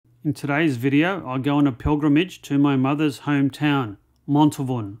In today's video, I'll go on a pilgrimage to my mother's hometown,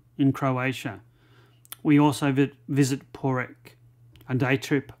 Motovun in Croatia. We also visit Porec, a day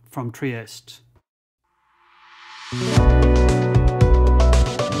trip from Trieste.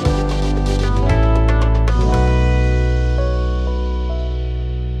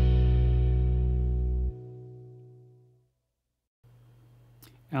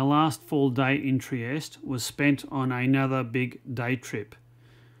 Our last full day in Trieste was spent on another big day trip.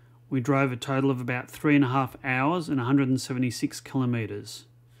 We drove a total of about 3.5 hours and 176 kilometres.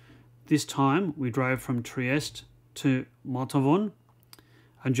 This time we drove from Trieste to Motovun,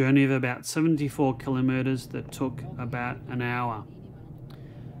 a journey of about 74 kilometres that took about an hour.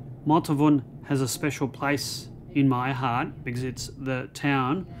 Motovun has a special place in my heart because it's the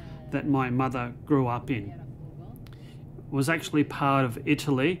town that my mother grew up in. It was actually part of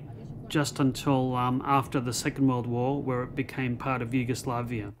Italy just until after the Second World War, where it became part of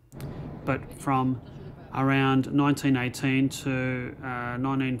Yugoslavia. But from around 1918 to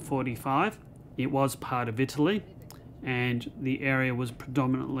 1945, it was part of Italy, and the area was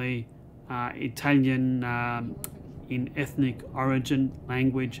predominantly Italian in ethnic origin,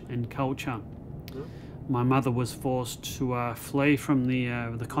 language and culture. My mother was forced to flee from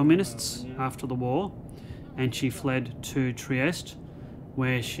the communists after the war, and she fled to Trieste,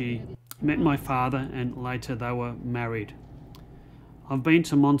 where she met my father, and later they were married. I've been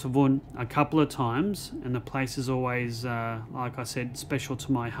to Motovun a couple of times, and the place is always, like I said, special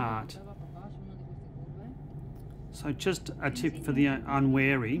to my heart. So just a tip for the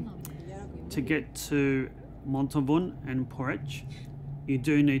unwary: to get to Motovun and Porec, you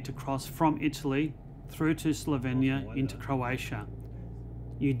do need to cross from Italy through to Slovenia into Croatia.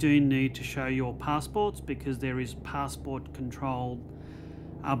 You do need to show your passports because there is passport controlled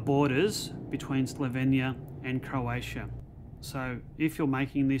borders between Slovenia and Croatia. So if you're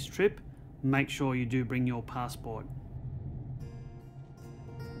making this trip, make sure you do bring your passport.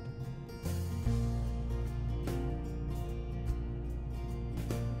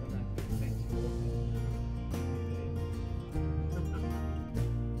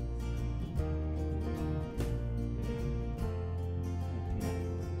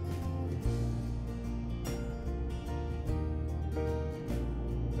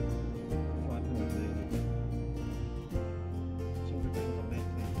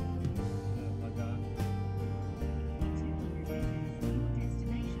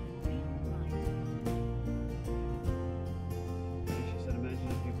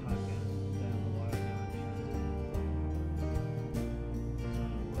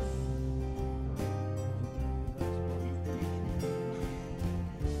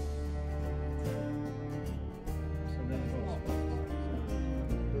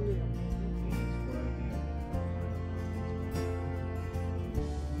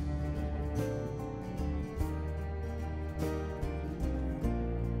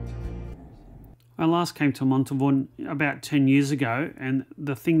 I last came to Motovun about 10 years ago, and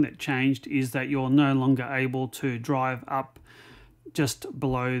the thing that changed is that you're no longer able to drive up just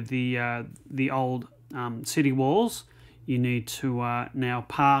below the old city walls. You need to now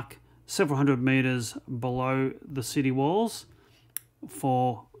park several hundred metres below the city walls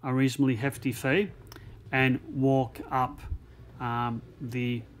for a reasonably hefty fee and walk up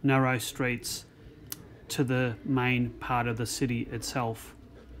the narrow streets to the main part of the city itself.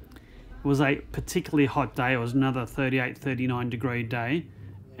 It was a particularly hot day. It was another 38, 39 degree day,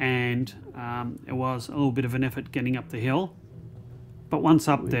 and it was a little bit of an effort getting up the hill. But once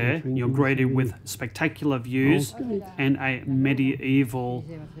up there, you're greeted with spectacular views and a medieval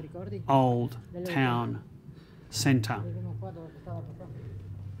old town centre.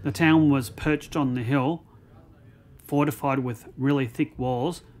 The town was perched on the hill, fortified with really thick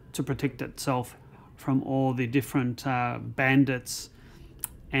walls to protect itself from all the different bandits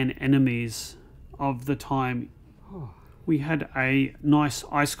and enemies of the time. We had a nice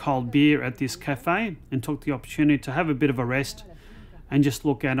ice cold beer at this cafe and took the opportunity to have a bit of a rest and just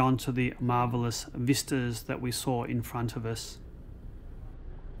look out onto the marvellous vistas that we saw in front of us.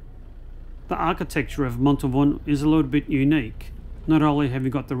 The architecture of Motovun is a little bit unique. Not only have you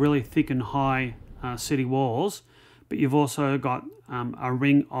got the really thick and high city walls, but you've also got a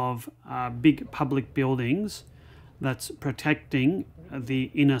ring of big public buildings that's protecting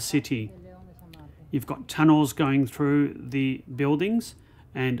the inner city. You've got tunnels going through the buildings,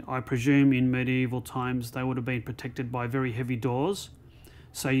 and I presume in medieval times they would have been protected by very heavy doors.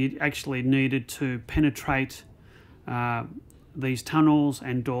 So you actually needed to penetrate these tunnels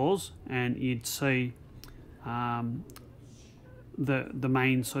and doors, and you'd see the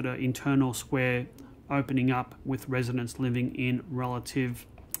main sort of internal square opening up with residents living in relative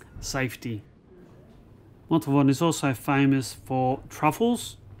safety. Motovun is also famous for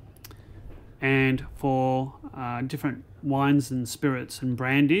truffles and for different wines and spirits and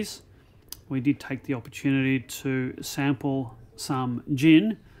brandies. We did take the opportunity to sample some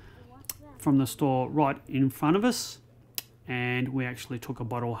gin from the store right in front of us, and we actually took a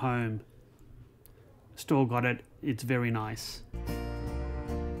bottle home. Store got it, it's very nice.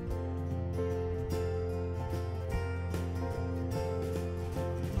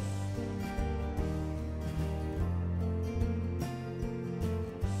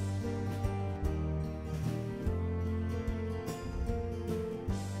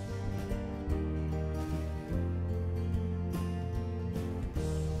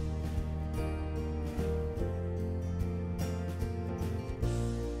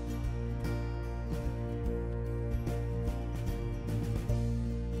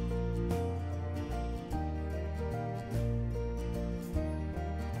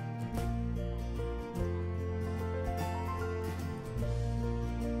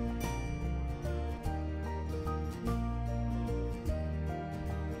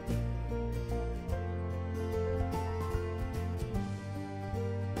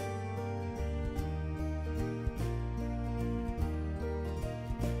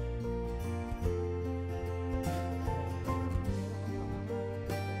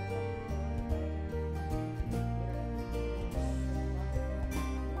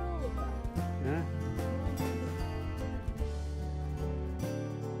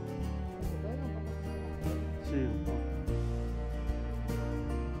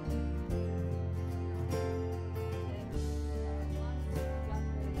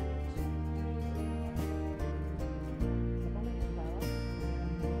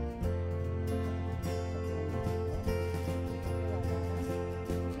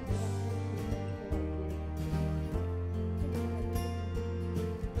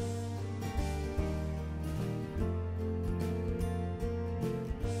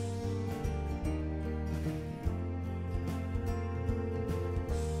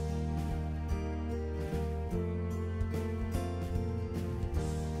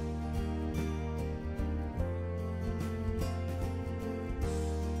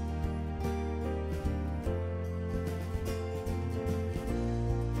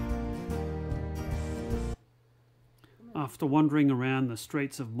 After wandering around the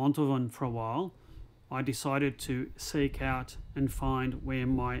streets of Montona for a while, I decided to seek out and find where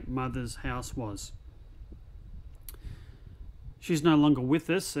my mother's house was. She's no longer with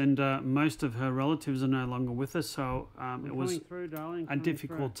us, and most of her relatives are no longer with us, so it was a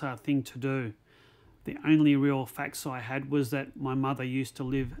difficult thing to do. The only real facts I had was that my mother used to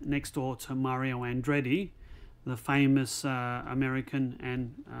live next door to Mario Andretti, the famous American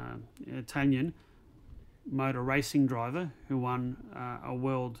and Italian motor racing driver who won a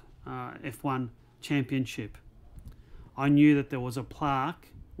world F1 championship. I knew that there was a plaque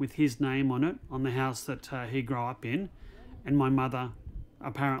with his name on it on the house that he grew up in, and my mother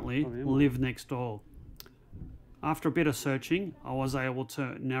apparently lived next door. After a bit of searching, I was able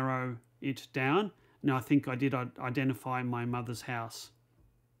to narrow it down, and I think I did identify my mother's house.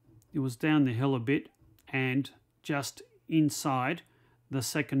 It was down the hill a bit and just inside the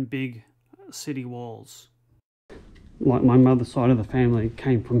second big city walls. Like my mother's side of the family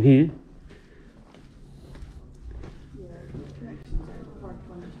came from here.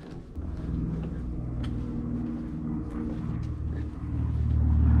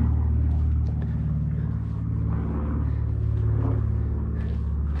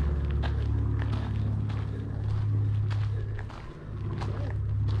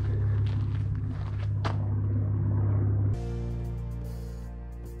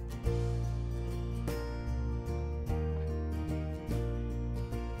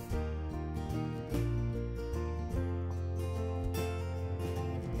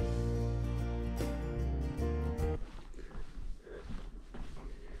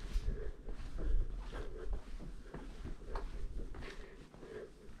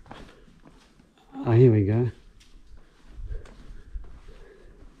 Oh, here we go.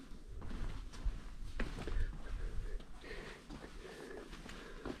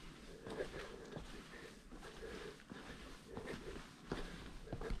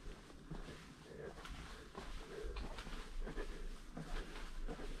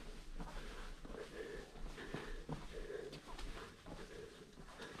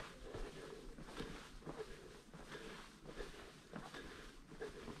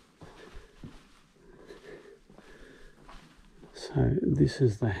 So this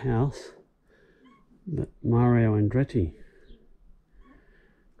is the house that Mario Andretti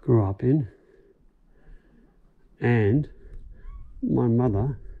grew up in, and my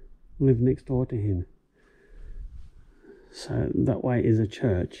mother live next door to him. So that way is a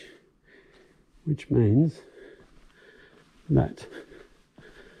church, which means that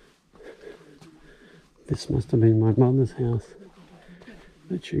this must have been my mother's house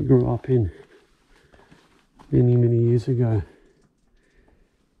that she grew up in many, many years ago.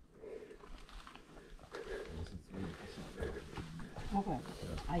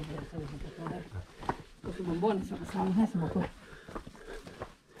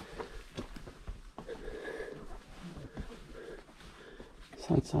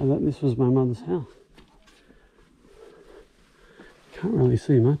 So I'd say that this was my mother's house. Can't really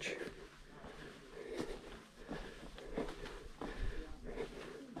see much.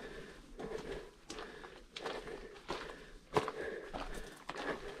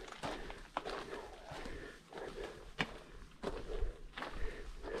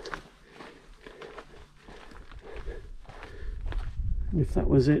 If that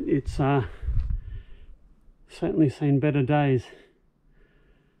was it, it's certainly seen better days.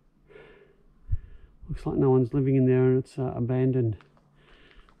 Looks like no one's living in there and it's abandoned.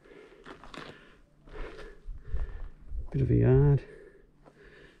 Bit of a yard.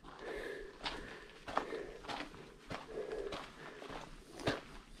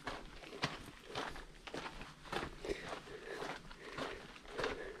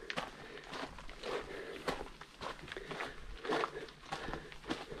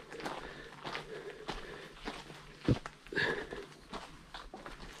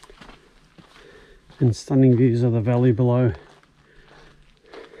 And stunning views of the valley below.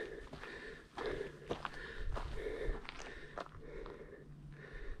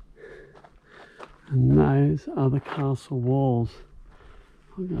 And those are the castle walls.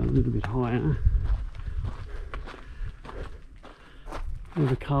 I'll go a little bit higher. They're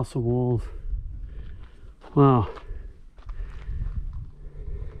the castle walls. Wow.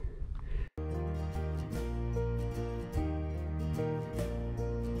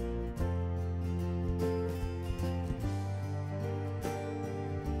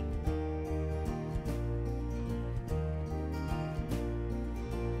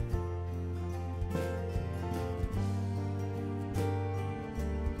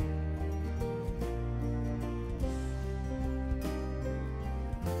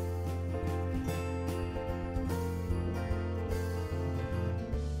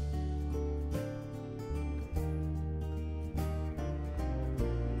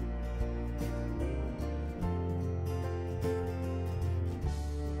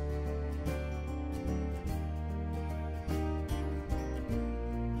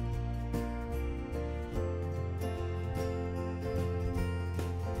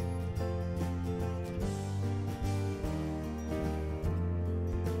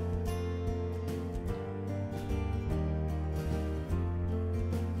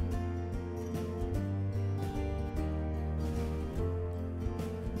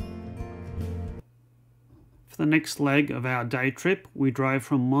 For the next leg of our day trip, we drove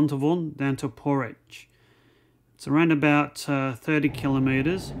from Motovun down to Porec. It's around about 30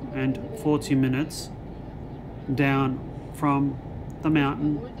 kilometers and 40 minutes down from the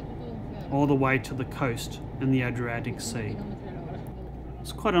mountain all the way to the coast and the Adriatic Sea.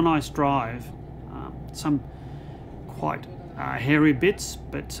 It's quite a nice drive, some quite hairy bits,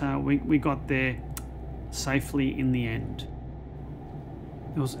 but we got there safely in the end.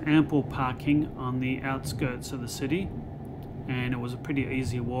 There was ample parking on the outskirts of the city, and it was a pretty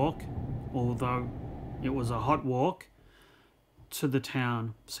easy walk, although it was a hot walk, to the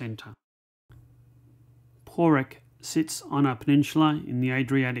town centre. Porec sits on a peninsula in the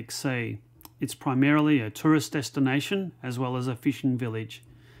Adriatic Sea. It's primarily a tourist destination as well as a fishing village.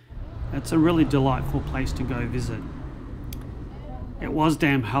 It's a really delightful place to go visit. It was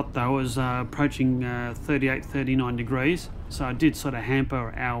damn hot though. It was approaching 38, 39 degrees, so it did sort of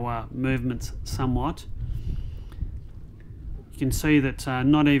hamper our movements somewhat. You can see that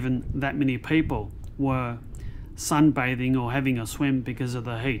not even that many people were sunbathing or having a swim because of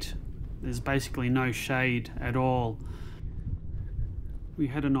the heat. There's basically no shade at all. We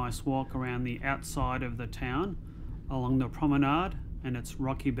had a nice walk around the outside of the town along the promenade and its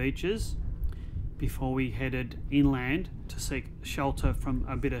rocky beaches before we headed inland to seek shelter from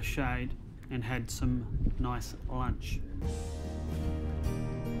a bit of shade and had some nice lunch.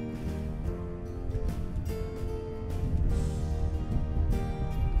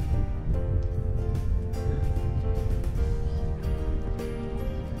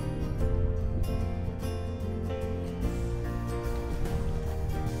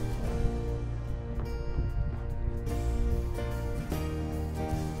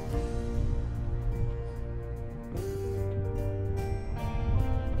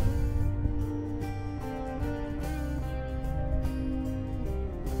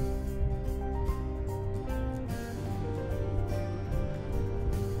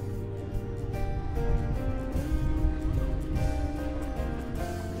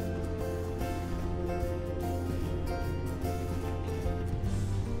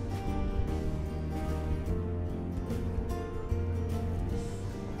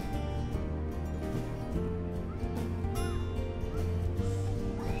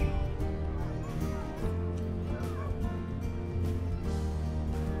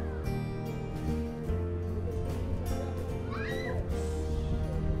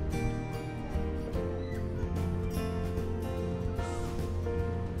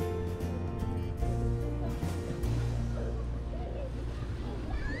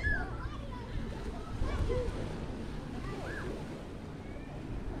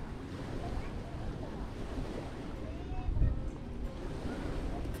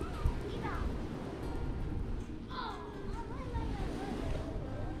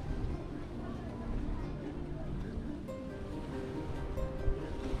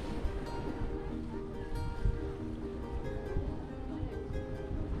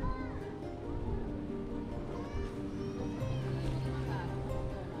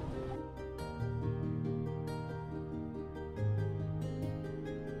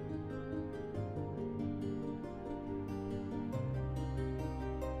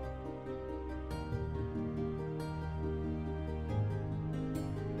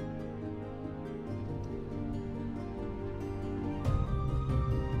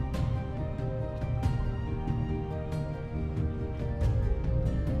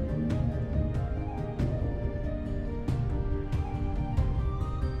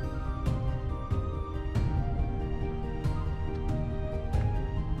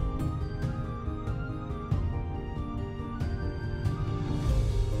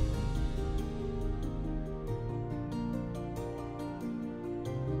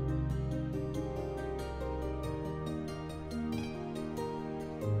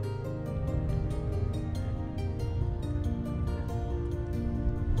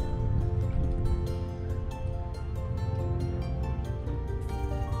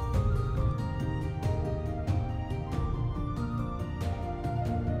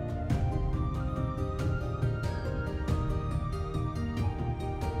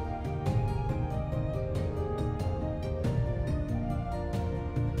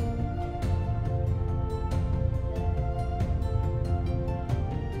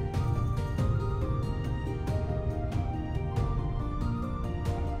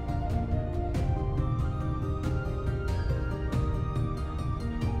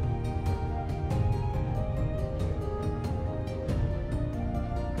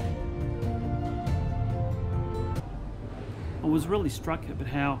 was really struck at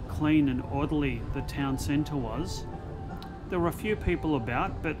how clean and orderly the town centre was. There were a few people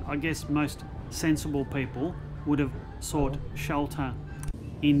about, but I guess most sensible people would have sought shelter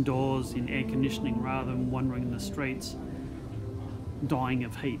indoors in air conditioning rather than wandering in the streets dying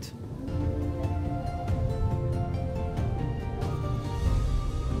of heat.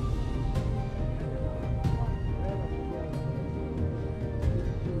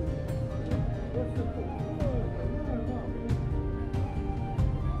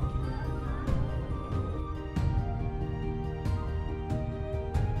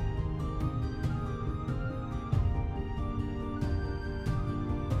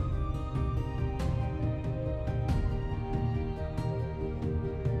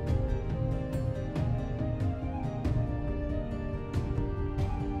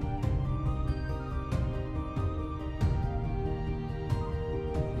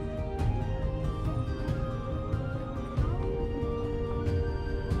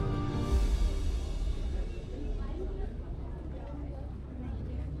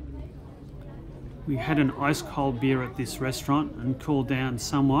 We had an ice cold beer at this restaurant and cooled down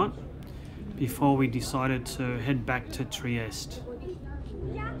somewhat before we decided to head back to Trieste.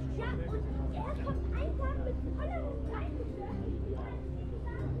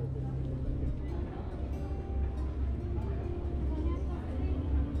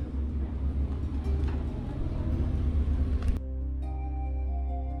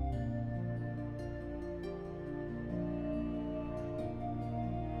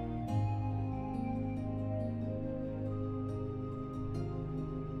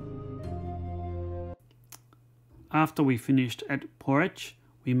 After we finished at Porec,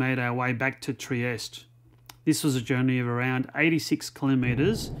 we made our way back to Trieste. This was a journey of around 86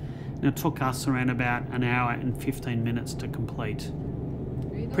 kilometres and it took us around about an hour and 15 minutes to complete.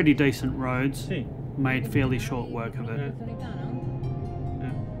 Pretty decent roads, made fairly short work of it.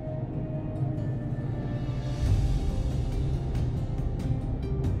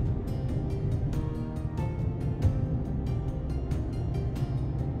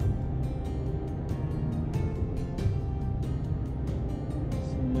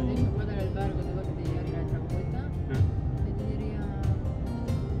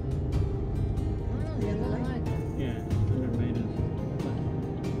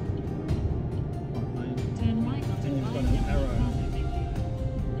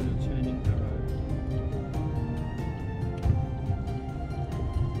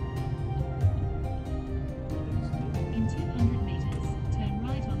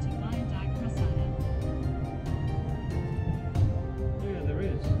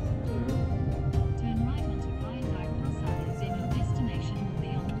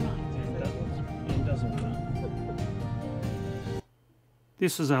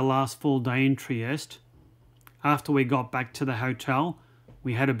 This was our last full day in Trieste. After we got back to the hotel,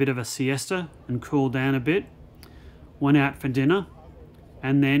 we had a bit of a siesta and cooled down a bit, went out for dinner,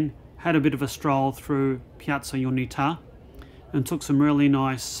 and then had a bit of a stroll through Piazza Unità and took some really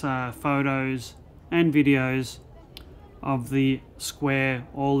nice photos and videos of the square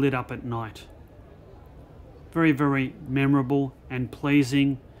all lit up at night. Very, very memorable and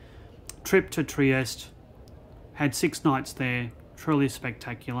pleasing trip to Trieste. Had 6 nights there. Truly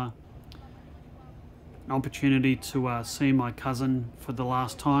spectacular. An opportunity to see my cousin for the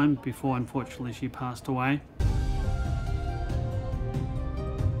last time before unfortunately she passed away.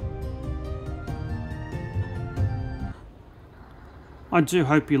 I do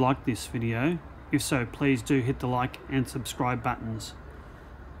hope you liked this video. If so, please do hit the like and subscribe buttons.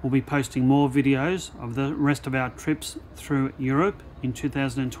 We'll be posting more videos of the rest of our trips through Europe in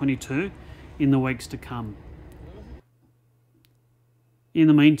 2022 in the weeks to come. In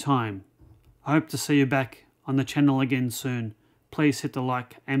the meantime, I hope to see you back on the channel again soon. Please hit the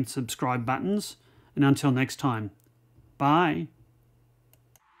like and subscribe buttons. And until next time, bye.